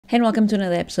Hey and welcome to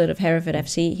another episode of Hereford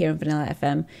FC here on Vanilla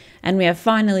FM, and we are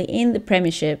finally in the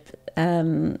Premiership.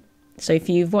 So if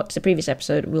you've watched the previous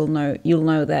episode, you'll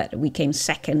know that we came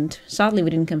second. Sadly, we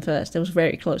didn't come first. It was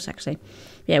very close, actually.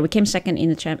 Yeah, we came second in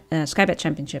the Sky Bet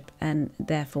Championship, and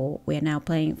therefore we are now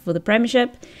playing for the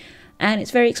Premiership, and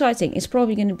it's very exciting. It's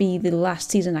probably going to be the last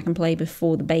season I can play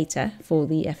before the beta for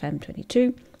the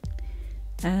FM22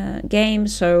 game.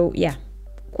 So yeah.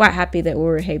 Quite happy that we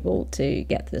were able to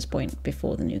get to this point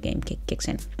before the new game kicks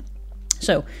in.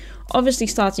 So, obviously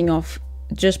starting off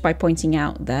just by pointing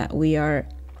out that we are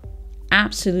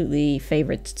absolutely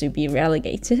favourites to be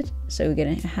relegated. So we're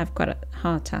going to have quite a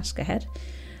hard task ahead.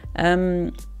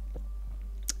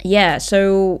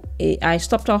 So I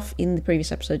stopped off in the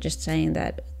previous episode just saying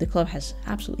that the club has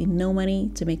absolutely no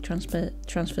money to make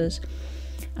transfers.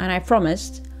 And I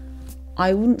promised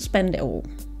I wouldn't spend it all.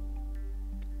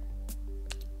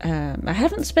 I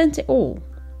haven't spent it all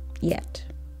yet,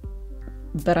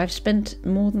 but I've spent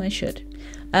more than I should.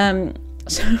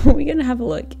 So we're going to have a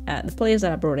look at the players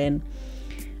that I brought in.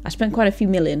 I spent quite a few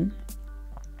million,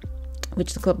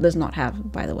 which the club does not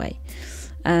have, by the way.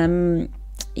 We're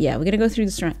going to go through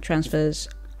the transfers,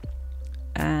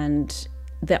 and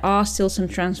there are still some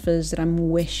transfers that I'm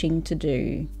wishing to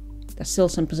do. There's still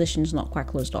some positions not quite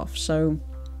closed off, so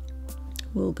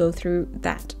we'll go through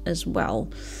that as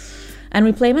well. And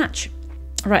we play a match.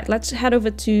 All right, let's head over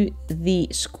to the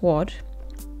squad.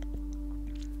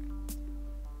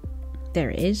 There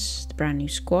it is, the brand new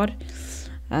squad.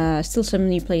 Still some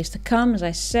new players to come, as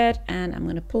I said, and I'm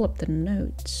going to pull up the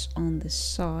notes on the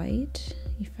side,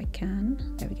 if I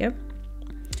can. There we go.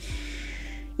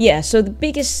 Yeah, so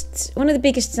one of the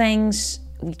biggest things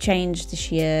we changed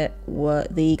this year were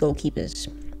the goalkeepers.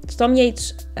 Tom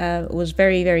Yates was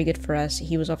very, very good for us.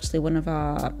 He was obviously one of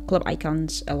our club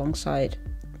icons alongside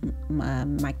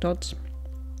Mark Dodds.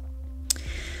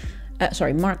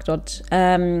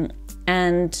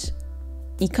 And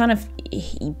he kind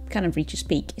of reached his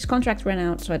peak. His contract ran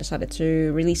out, so I decided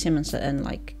to release him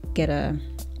and get a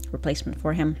replacement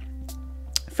for him.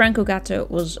 Franco Gatto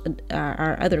was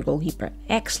our other goalkeeper.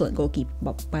 Excellent goalkeeper,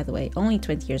 by the way. Only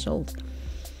 20 years old.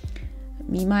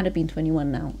 He might have been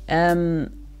 21 now.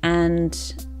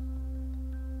 And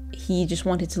he just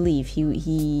wanted to leave.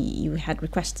 He had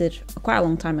requested quite a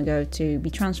long time ago to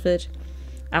be transferred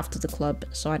after the club,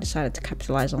 so I decided to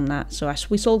capitalize on that. So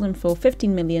we sold him for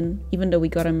 15 million, even though we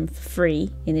got him for free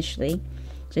initially.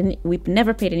 So we've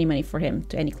never paid any money for him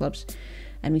to any clubs,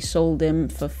 and we sold him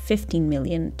for 15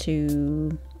 million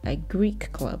to a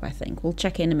Greek club, I think. We'll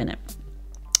check in a minute.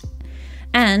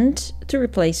 And to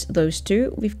replace those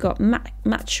two, we've got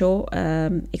Matt Shaw,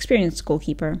 experienced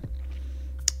goalkeeper.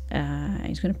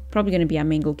 He's probably going to be our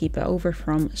main goalkeeper over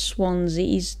from Swansea.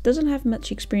 He doesn't have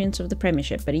much experience of the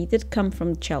Premiership, but he did come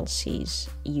from Chelsea's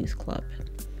youth club.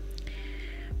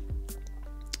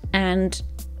 And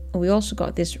we also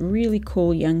got this really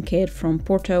cool young kid from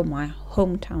Porto, my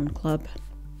hometown club,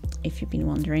 if you've been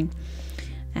wondering.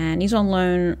 And he's on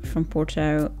loan from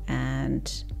Porto,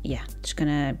 and yeah, just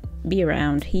gonna be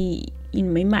around. He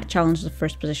might challenge the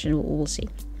first position. We'll see.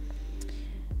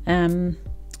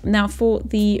 Now for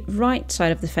the right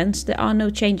side of the fence, there are no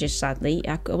changes. Sadly,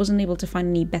 I wasn't able to find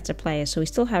any better players, so we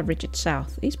still have Richard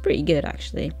South. He's pretty good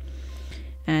actually,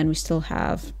 and we still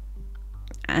have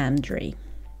Andre,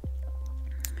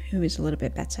 who is a little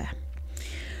bit better.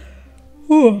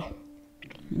 Ooh.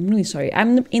 I'm really sorry.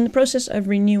 I'm in the process of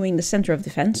renewing the center of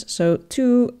defense, so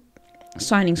 2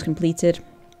 signings completed,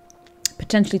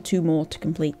 potentially 2 more to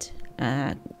complete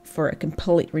for a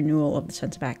complete renewal of the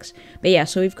center backs. But yeah,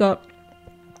 so we've got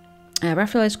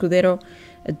Rafael Escudero,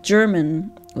 a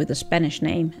German with a Spanish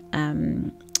name.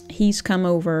 He's come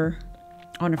over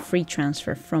on a free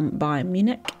transfer from Bayern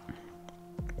Munich.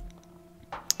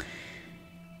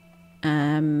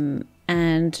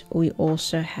 And we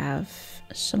also have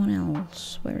someone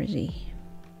else. Where is he?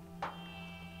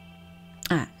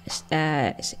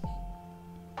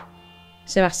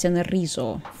 Sebastian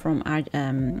Rizzo from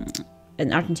an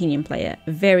Argentinian player.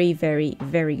 Very, very,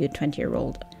 very good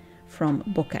 20-year-old from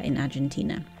Boca in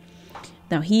Argentina.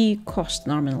 Now he cost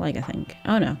an arm and a leg, I think.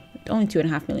 Oh no, only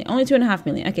 2.5 million. Only 2.5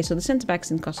 million. Okay, so the centre backs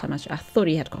didn't cost that much. I thought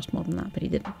he had cost more than that, but he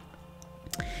didn't.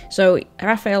 So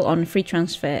Rafael on free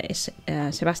transfer is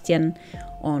Sebastian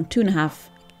on 2.5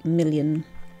 million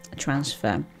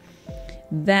transfer.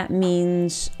 That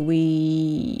means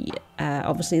we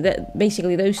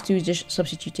basically those two just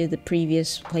substituted the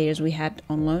previous players we had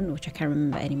on loan, which I can't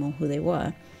remember anymore who they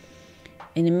were.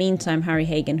 In the meantime, Harry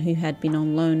Hagen, who had been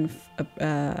on loan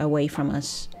away from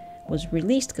us, was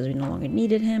released because we no longer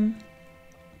needed him.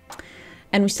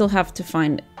 And we still have to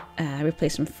find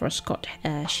replacement for Scott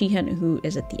Sheehan, who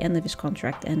is at the end of his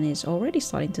contract and is already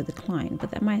starting to decline,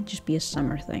 but that might just be a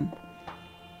summer thing.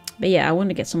 But yeah, I want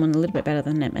to get someone a little bit better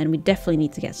than him, and we definitely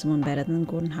need to get someone better than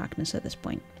Gordon Harkness at this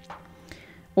point.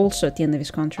 Also at the end of his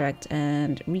contract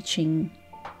and reaching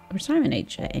retirement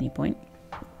age at any point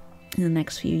in the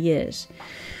next few years.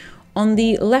 On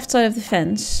the left side of the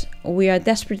fence, we are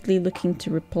desperately looking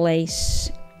to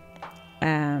replace,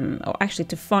 or actually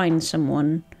to find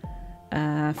someone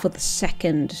for the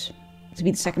second, to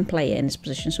be the second player in this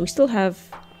position. So we still have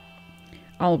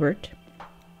Albert,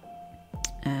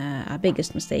 our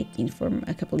biggest mistake from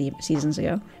a couple of seasons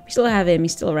ago. We still have him,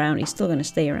 he's still around, he's still going to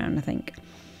stay around, I think.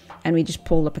 And we just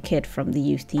pulled up a kid from the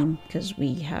youth team because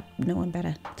we have no one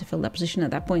better to fill that position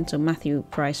at that point. So Matthew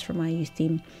Price from our youth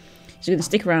team is going to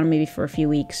stick around maybe for a few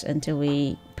weeks until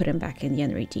we put him back in the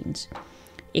under 18s,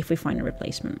 if we find a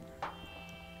replacement.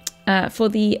 For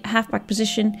the halfback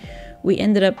position, we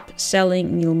ended up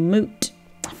selling Neil Moot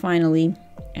finally,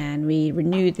 and we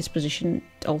renewed this position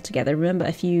altogether. Remember,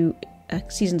 a few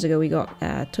seasons ago we got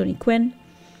Tony Quinn,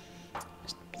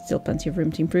 still plenty of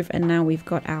room to improve, and now we've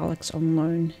got Alex on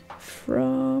loan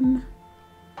from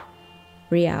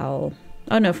Real.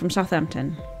 Oh no, from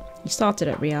Southampton. He started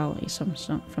at Real, he's from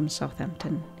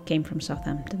Southampton, came from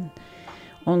Southampton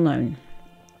on loan.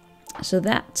 So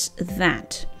that's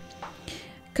that.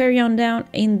 Carry on down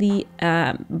in the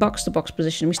box-to-box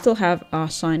position. We still have our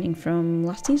signing from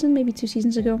last season, maybe 2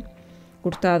 seasons ago.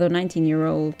 Hurtado,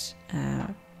 19-year-old,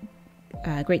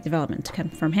 great development to come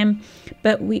from him.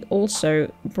 But we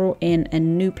also brought in a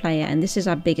new player, and this is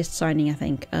our biggest signing, I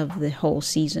think, of the whole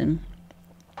season.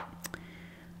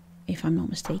 If I'm not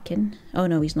mistaken. Oh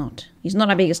no, he's not. He's not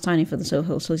our biggest signing for the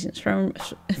whole season.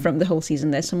 From the whole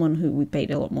season, there's someone who we paid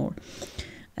a lot more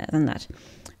than that.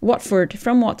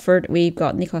 From Watford, we've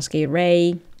got Nicolas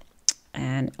Gay-Ray,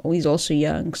 and he's also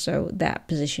young, so that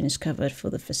position is covered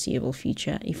for the foreseeable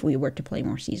future if we were to play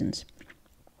more seasons.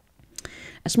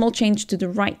 A small change to the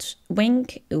right wing,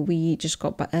 we just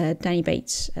got Danny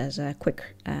Bates as a quick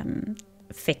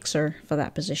fixer for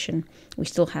that position. We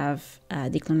still have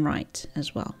Declan Wright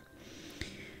as well.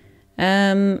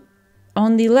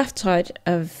 On the left side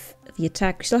of the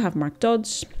attack, we still have Mark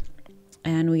Dodds,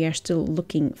 and we are still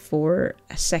looking for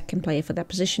a second player for that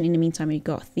position. In the meantime, we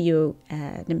got Theo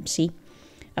Dempsey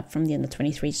up from the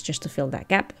under-23s just to fill that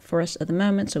gap for us at the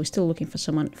moment. So we're still looking for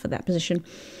someone for that position.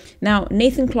 Now,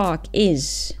 Nathan Clark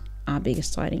is our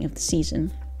biggest signing of the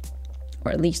season,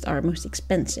 or at least our most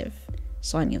expensive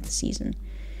signing of the season.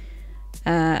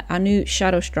 Our new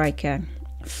shadow striker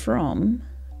from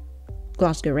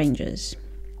Glasgow Rangers.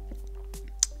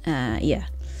 Yeah,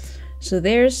 so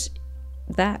there's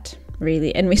that.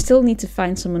 Really, and we still need to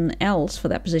find someone else for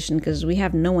that position because we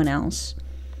have no one else.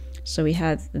 So we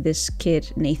had this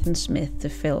kid Nathan Smith to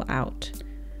fill out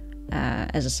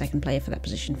as a second player for that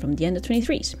position from the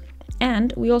under-23s.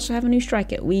 And we also have a new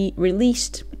striker. We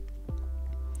released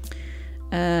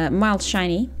Miles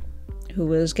Shiney, who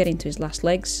was getting to his last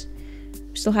legs.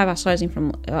 We still have our signing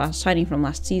from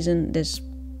last season. This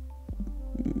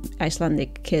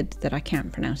Icelandic kid that I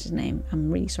can't pronounce his name. I'm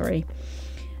really sorry.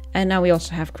 And now we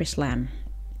also have Chris Lamb,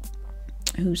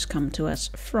 who's come to us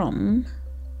from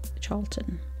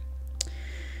Charlton.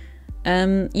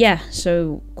 Yeah,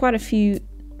 so quite a few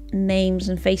names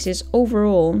and faces.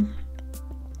 Overall,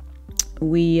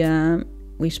 we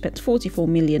spent 44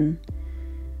 million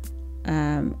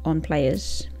on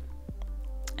players,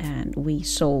 and we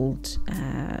sold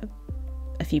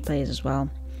a few players as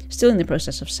well. Still in the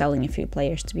process of selling a few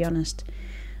players, to be honest.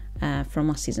 From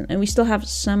last season, and we still have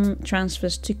some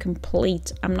transfers to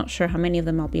complete. I'm not sure how many of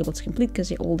them I'll be able to complete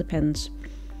because it all depends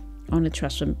on the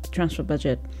transfer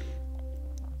budget.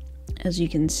 As you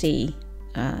can see,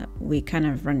 we're kind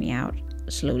of running out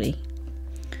slowly.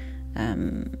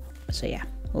 So yeah,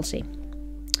 we'll see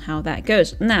how that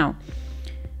goes. Now,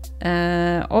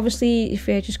 obviously, if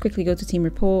we just quickly go to team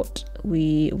report,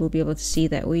 we will be able to see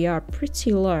that we are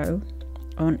pretty low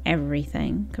on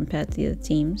everything compared to the other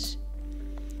teams.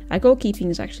 Our goalkeeping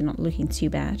is actually not looking too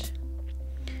bad.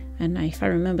 And if I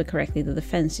remember correctly, the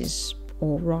defense is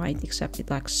alright, except it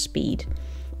lacks speed.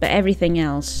 But everything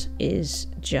else is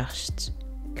just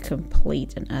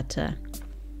complete and utter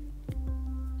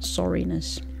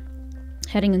sorriness.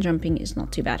 Heading and jumping is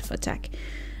not too bad for attack.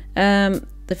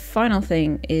 The final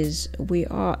thing is we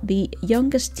are the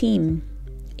youngest team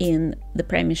in the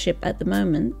Premiership at the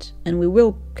moment, and we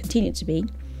will continue to be.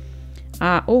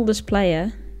 Our oldest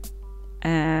player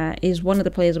is one of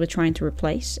the players we're trying to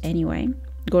replace anyway.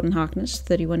 Gordon Harkness,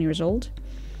 31 years old.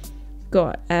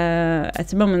 Got, at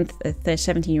the moment, a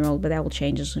 17-year-old, but that will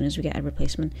change as soon as we get a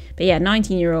replacement. But yeah,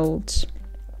 19-year-old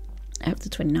out of the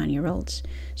 29-year-olds.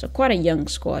 So quite a young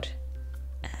squad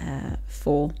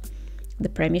for the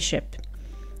Premiership.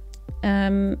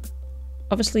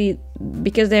 Obviously,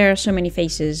 because there are so many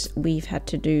faces, we've had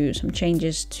to do some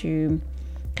changes to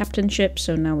captainship.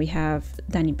 So now we have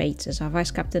Danny Bates as our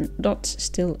vice captain. Dot's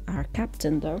still our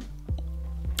captain though.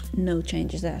 No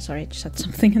changes there. Sorry, I just had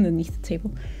something underneath the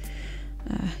table.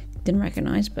 Didn't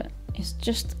recognize, but it's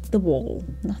just the wall,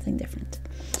 nothing different.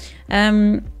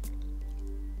 And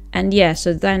yeah,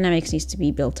 so dynamics needs to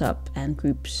be built up, and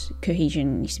groups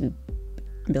cohesion needs to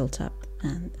be built up,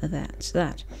 and that's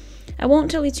that. I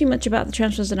won't tell you too much about the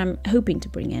transfers that I'm hoping to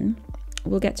bring in.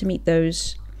 We'll get to meet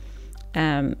those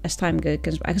as time goes,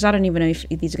 because I don't even know if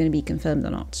these are going to be confirmed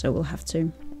or not. So we'll have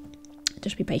to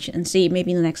just be patient and see.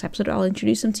 Maybe in the next episode I'll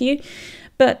introduce them to you.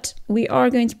 But we are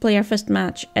going to play our first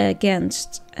match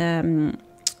against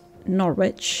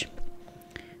Norwich.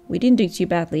 We didn't do too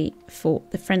badly for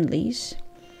the friendlies.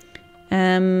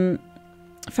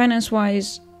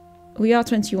 Finance-wise, we are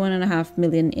 21.5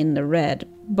 million in the red,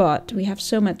 but we have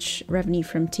so much revenue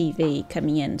from TV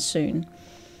coming in soon.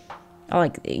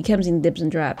 Like, it comes in dibs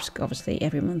and drabs, obviously,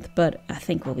 every month, but I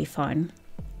think we'll be fine.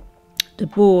 The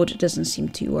board doesn't seem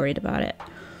too worried about it.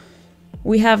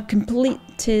 We have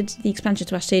completed the expansion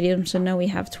to our stadium, so now we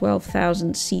have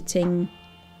 12,000 seating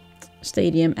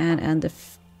stadium and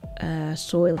the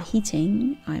soil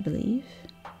heating, I believe.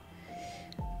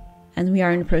 And we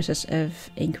are in the process of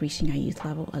increasing our youth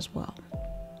level as well.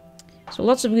 So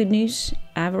lots of good news.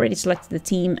 I've already selected the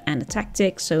team and the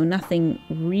tactics, so nothing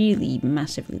really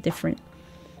massively different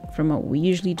from what we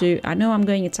usually do. I know I'm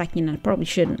going attacking and I probably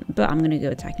shouldn't, but I'm going to go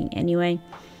attacking anyway.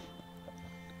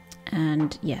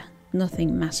 And yeah,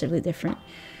 nothing massively different.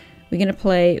 We're going to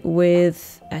play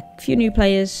with a few new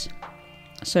players.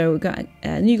 So we've got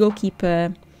a new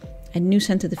goalkeeper, a new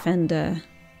centre defender,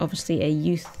 obviously a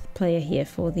youth player here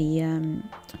for the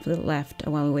left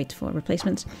while we wait for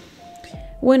replacements.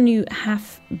 One new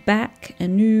half back, a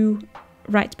new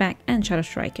right back, and shadow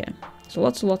striker. So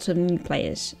lots of new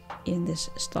players in this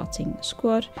starting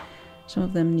squad. Some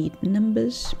of them need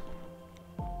numbers.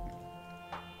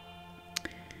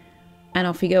 And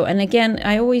off we go. And again,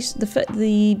 I always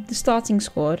the starting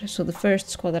squad, so the first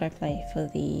squad that I play for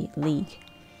the league,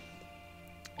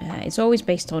 it's always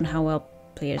based on how well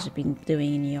players have been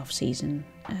doing in the off-season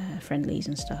friendlies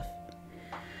and stuff.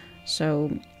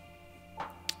 So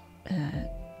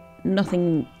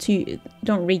nothing too.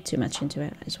 Don't read too much into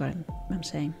it. Is what I'm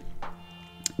saying.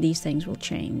 These things will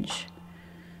change.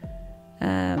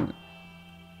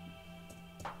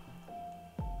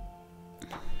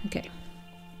 Okay,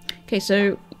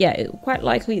 so yeah, quite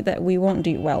likely that we won't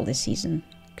do well this season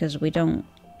because we don't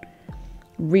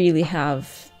really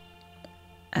have.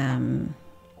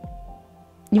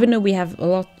 Even though we have a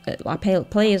lot, our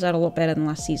players are a lot better than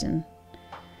last season.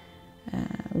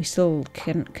 We still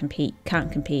can't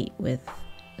compete with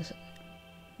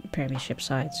Premiership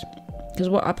sides because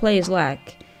what our players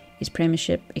lack is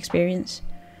Premiership experience.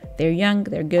 They're young,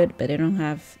 they're good, but they don't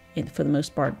have, for the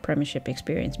most part, Premiership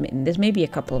experience. There's maybe a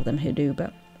couple of them who do,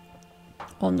 but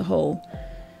on the whole,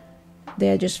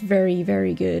 they're just very,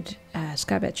 very good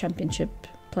Sky Bet Championship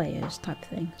players type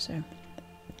thing. So.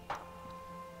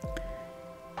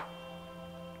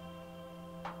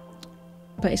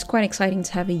 But it's quite exciting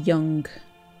to have a young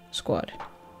squad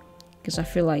because I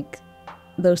feel like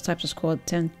those types of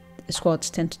squads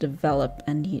tend to develop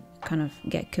and you kind of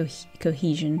get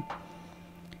cohesion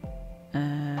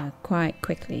quite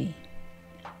quickly,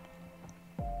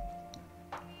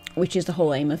 which is the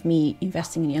whole aim of me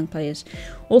investing in young players.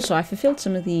 Also, I fulfilled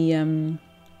some of the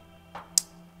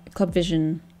Club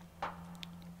Vision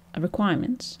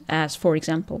requirements, as for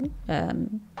example,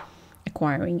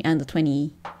 acquiring under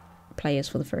 20 players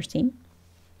for the first team.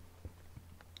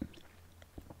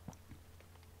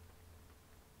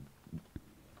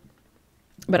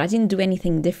 But I didn't do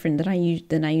anything different than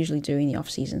I usually do in the off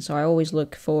season. So I always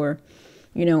look for,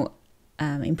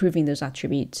 improving those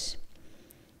attributes,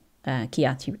 key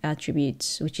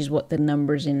attributes, which is what the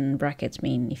numbers in brackets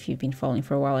mean. If you've been following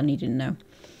for a while and you didn't know,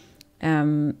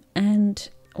 and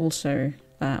also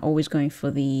always going for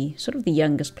the sort of the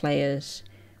youngest players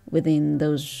within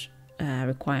those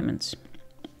requirements,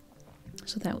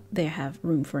 so that they have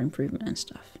room for improvement and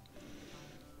stuff.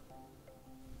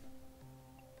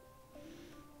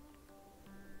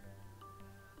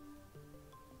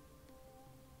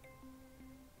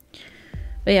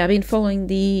 But yeah, I've been following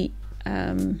the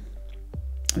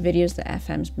videos that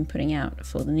FM's been putting out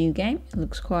for the new game. It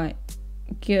looks quite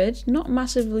good. Not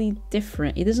massively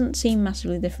different. It doesn't seem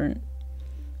massively different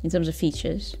in terms of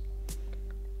features.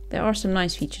 There are some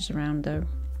nice features around though.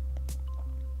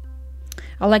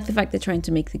 I like the fact they're trying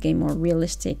to make the game more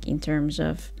realistic in terms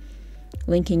of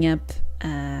linking up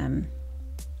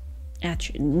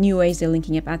new ways they're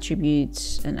linking up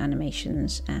attributes and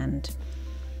animations, and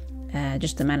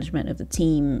just the management of the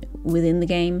team within the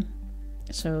game.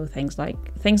 So things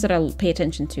that I'll pay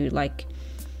attention to, like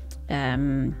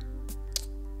you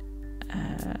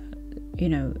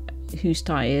know, who's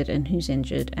tired and who's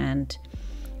injured, and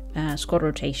squad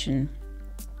rotation,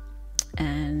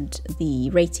 and the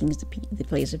ratings the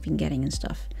players have been getting and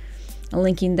stuff, and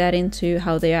linking that into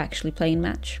how they actually play in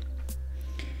match.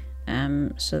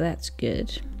 So that's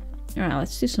good. All right,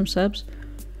 let's do some subs.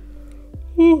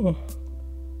 I'm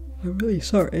really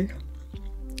sorry.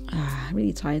 I'm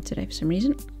really tired today for some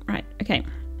reason. Right, okay.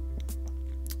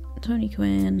 Tony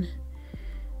Quinn.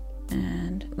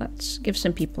 And let's give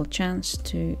some people a chance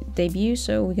to debut.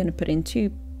 So we're going to put in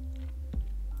two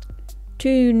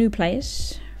new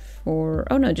players for...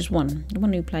 Oh no, just one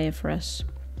new player for us.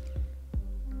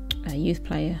 A youth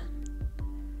player.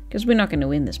 Because we're not going to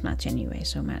win this match anyway,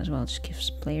 so might as well just give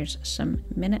players some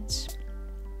minutes.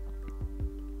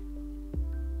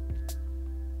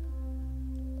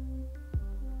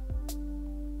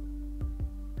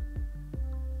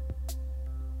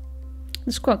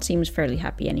 The squad seems fairly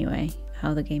happy anyway,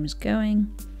 how the game is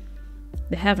going.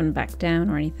 They haven't backed down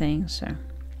or anything, so...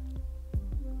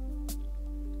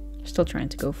 Still trying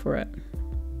to go for it.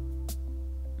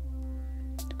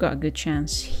 They've got a good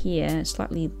chance here,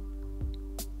 slightly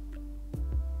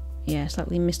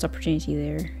missed opportunity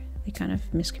there. They kind of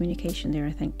miscommunication there,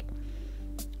 I think,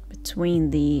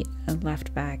 between the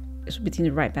between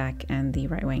the right back and the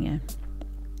right winger.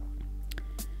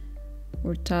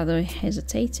 Hurtado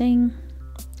hesitating,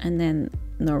 and then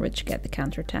Norwich get the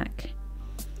counter attack.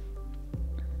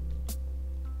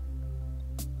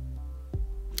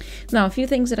 Now, a few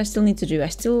things that I still need to do.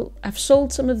 I've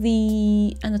sold some of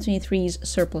the under 23s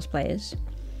surplus players,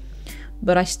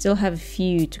 but I still have a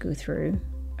few to go through.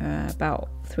 About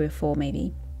 3 or 4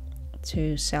 maybe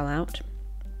to sell out,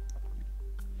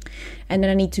 and then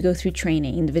I need to go through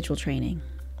training, individual training,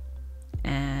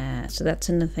 so that's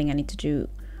another thing I need to do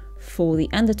for the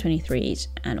under 23s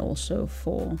and also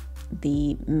for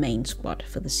the main squad,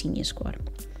 for the senior squad.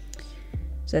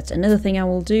 So that's another thing I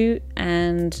will do.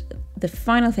 And the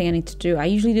final thing I need to do, I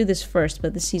usually do this first,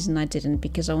 but this season I didn't,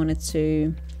 because I wanted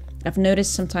to... I've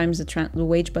noticed sometimes the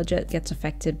wage budget gets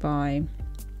affected by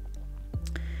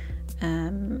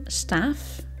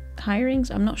staff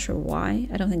hirings. I'm not sure why.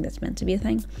 I don't think that's meant to be a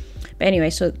thing. But anyway,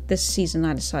 so this season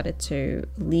I decided to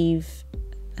leave,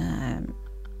 you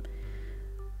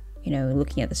know,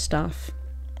 looking at the staff,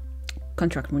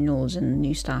 contract renewals and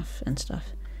new staff and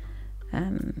stuff,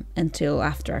 until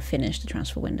after I finish the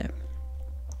transfer window.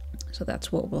 So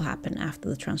that's what will happen after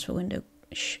the transfer window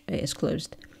is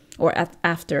closed, or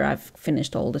after I've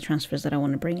finished all the transfers that I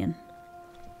want to bring in.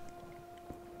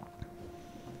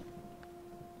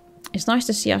 It's nice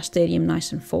to see our stadium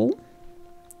nice and full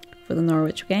for the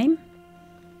Norwich game.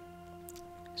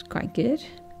 It's quite good.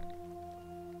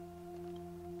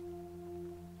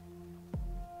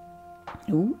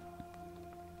 Ooh.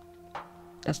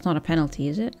 That's not a penalty,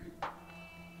 is it?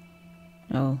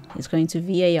 Oh, it's going to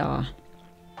VAR.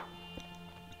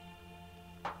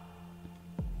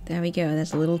 There we go,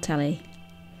 there's a little tally.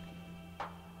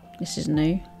 This is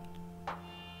new.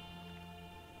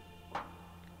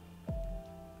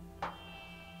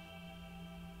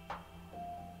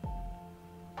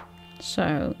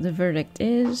 So the verdict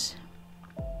is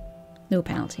no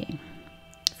penalty,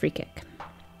 free kick.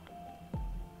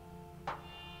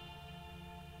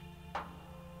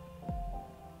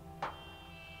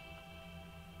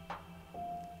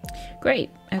 Great,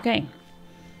 okay.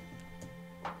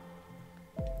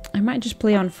 I might just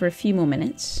play on for a few more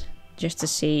minutes just to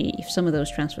see if some of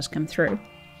those transfers come through.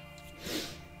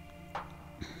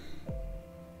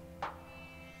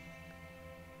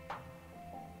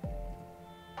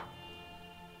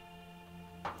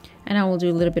 And I will do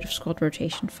a little bit of squad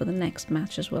rotation for the next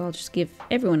match as well. I'll just give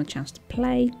everyone a chance to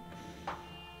play.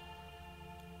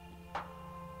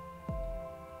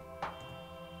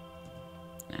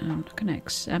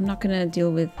 I'm not gonna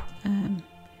deal with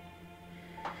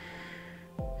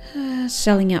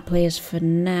selling out players for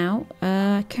now.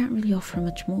 I can't really offer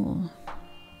much more.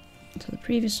 So the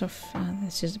previous offer,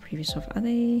 this is the previous offer. Are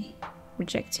they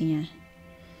rejecting it?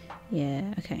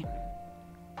 Yeah, okay.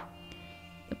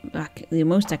 The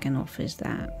most I can offer is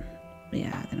that.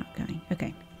 Yeah, they're not going.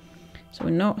 Okay. So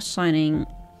we're not signing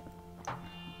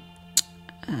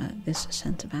this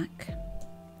centre back.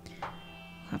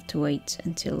 We'll have to wait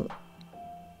until...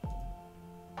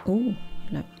 Oh,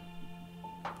 no.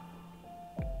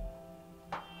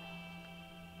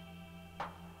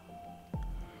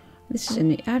 This is a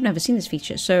new, I've never seen this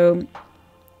feature. So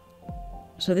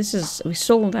this is, we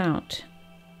sold out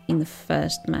in the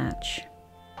first match.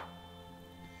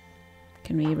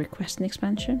 Can we request an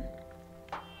expansion?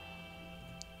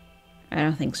 I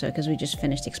don't think so, because we just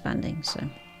finished expanding, so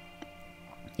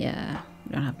yeah,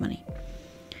 we don't have money.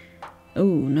 Oh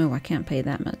no, I can't pay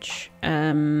that much.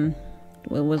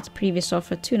 What was the previous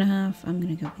offer? 2.5. I'm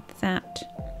gonna go with that.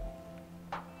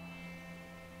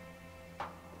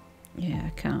 Yeah, I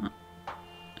can't.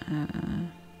 I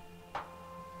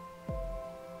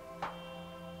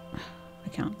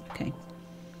can't. Okay.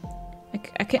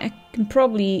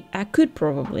 I could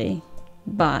probably,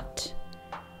 but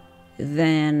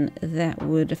then that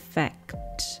would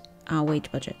affect our wage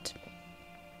budget,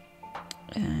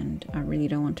 and I really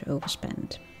don't want to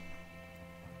overspend.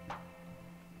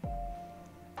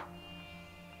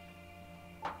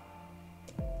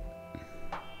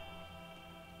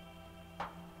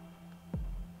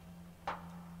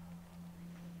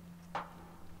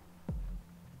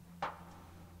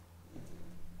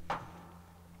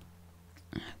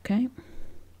 Okay,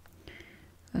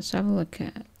 let's have a look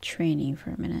at training for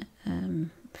a minute.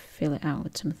 Fill it out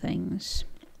with some things.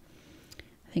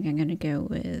 I think I'm gonna go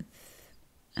with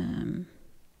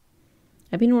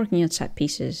I've been working on set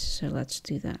pieces, so let's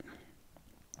do that.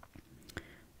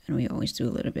 And we always do a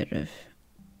little bit of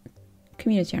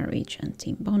community outreach and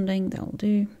team bonding. That'll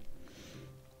do.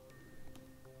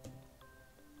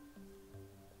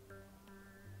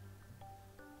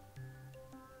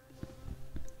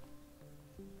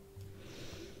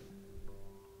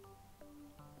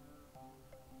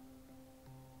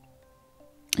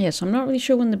 Yeah, so I'm not really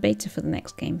sure when the beta for the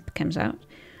next game comes out,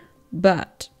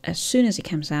 but as soon as it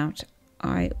comes out,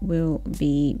 I will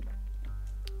be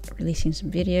releasing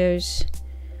some videos.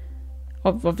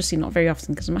 Obviously not very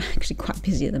often, because I'm actually quite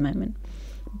busy at the moment,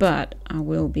 but I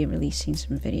will be releasing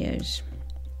some videos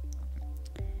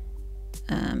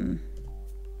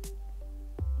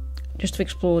just to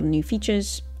explore the new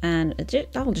features, and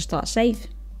I'll just start a save.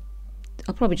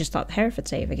 I'll probably just start the Hereford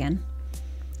save again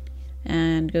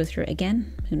and go through it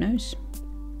again, who knows.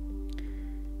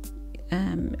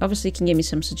 Obviously you can give me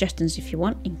some suggestions if you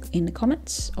want in the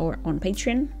comments or on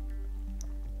Patreon,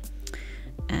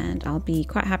 and I'll be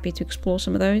quite happy to explore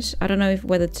some of those. I don't know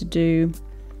whether to do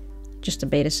just a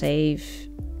beta save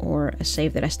or a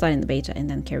save that I start in the beta and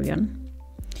then carry on.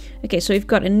 Okay, so we've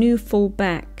got a new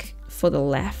fullback for the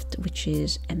left, which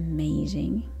is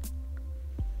amazing.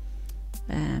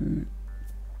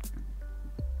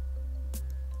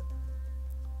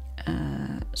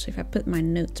 So if I put my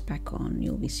notes back on,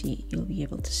 you'll be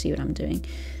able to see what I'm doing.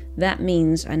 That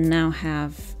means I now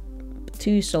have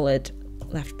 2 solid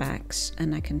left backs,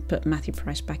 and I can put Matthew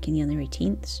Price back in the under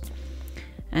 18s.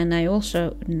 And I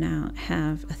also now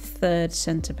have a 3rd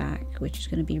centre back, which is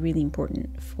going to be really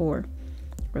important for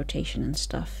rotation and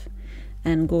stuff.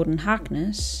 And Gordon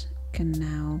Harkness can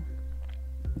now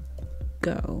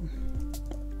go.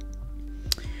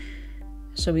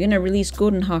 So we're going to release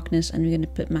Gordon Harkness, and we're going to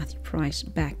put Matthew Price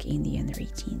back in the under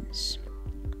 18s.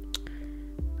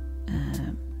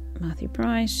 Matthew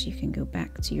Price, you can go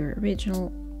back to your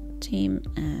original team,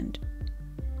 and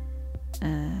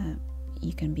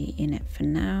you can be in it for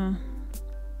now.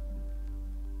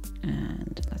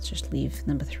 And let's just leave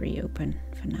number 3 open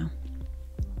for now.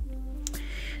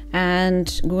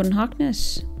 And Gordon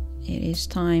Harkness, it is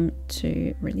time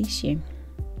to release you.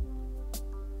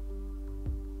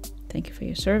 Thank you for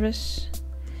your service.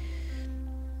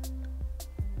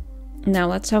 Now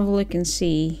let's have a look and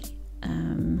see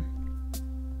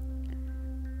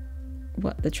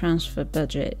what the transfer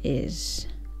budget is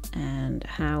and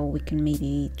how we can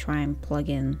maybe try and plug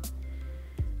in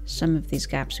some of these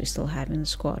gaps we still have in the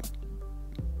squad.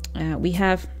 We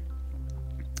have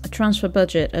a transfer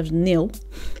budget of 0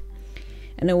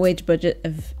 and a wage budget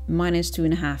of minus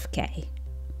 2.5k.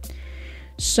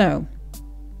 So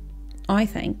I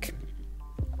think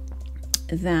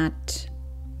that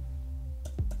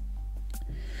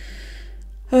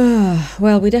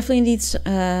well, we definitely need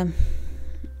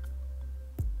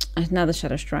another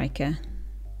shadow striker.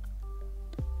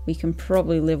 We can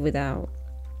probably live without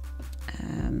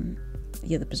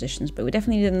the other positions, but we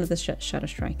definitely need another shadow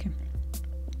striker.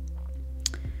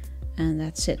 And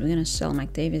that's it. We're going to sell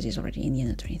Mike Davis. He's already in the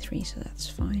under 23, so that's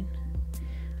fine.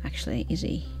 Actually, is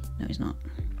he? No, he's not.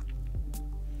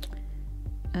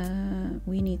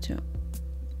 We need to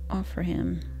offer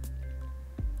him.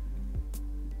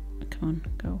 Come on,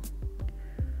 go.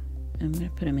 I'm going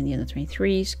to put him in the under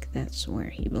 23s. That's where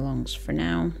he belongs for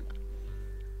now.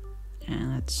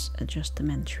 And let's adjust the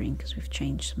mentoring because we've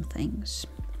changed some things.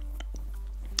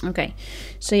 Okay,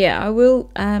 so yeah, I will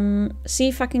see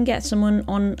if I can get someone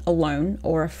on a loan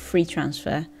or a free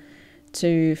transfer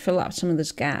to fill up some of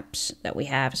those gaps that we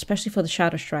have, especially for the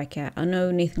shadow striker. I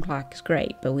know Nathan Clark is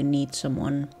great, but we need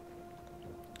someone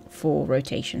for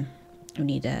rotation. We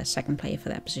need a second player for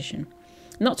that position.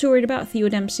 I'm not too worried about Theo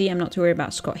Dempsey. I'm not too worried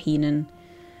about Scott Heenan.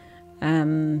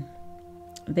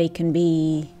 They can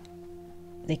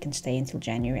stay until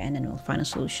January, and then we'll find a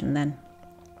solution then.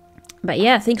 But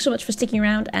yeah, thanks so much for sticking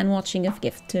around and watching. Don't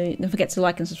forget to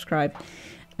like and subscribe,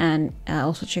 and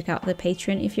also check out the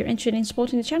Patreon if you're interested in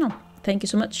supporting the channel. Thank you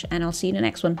so much, and I'll see you in the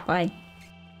next one. Bye.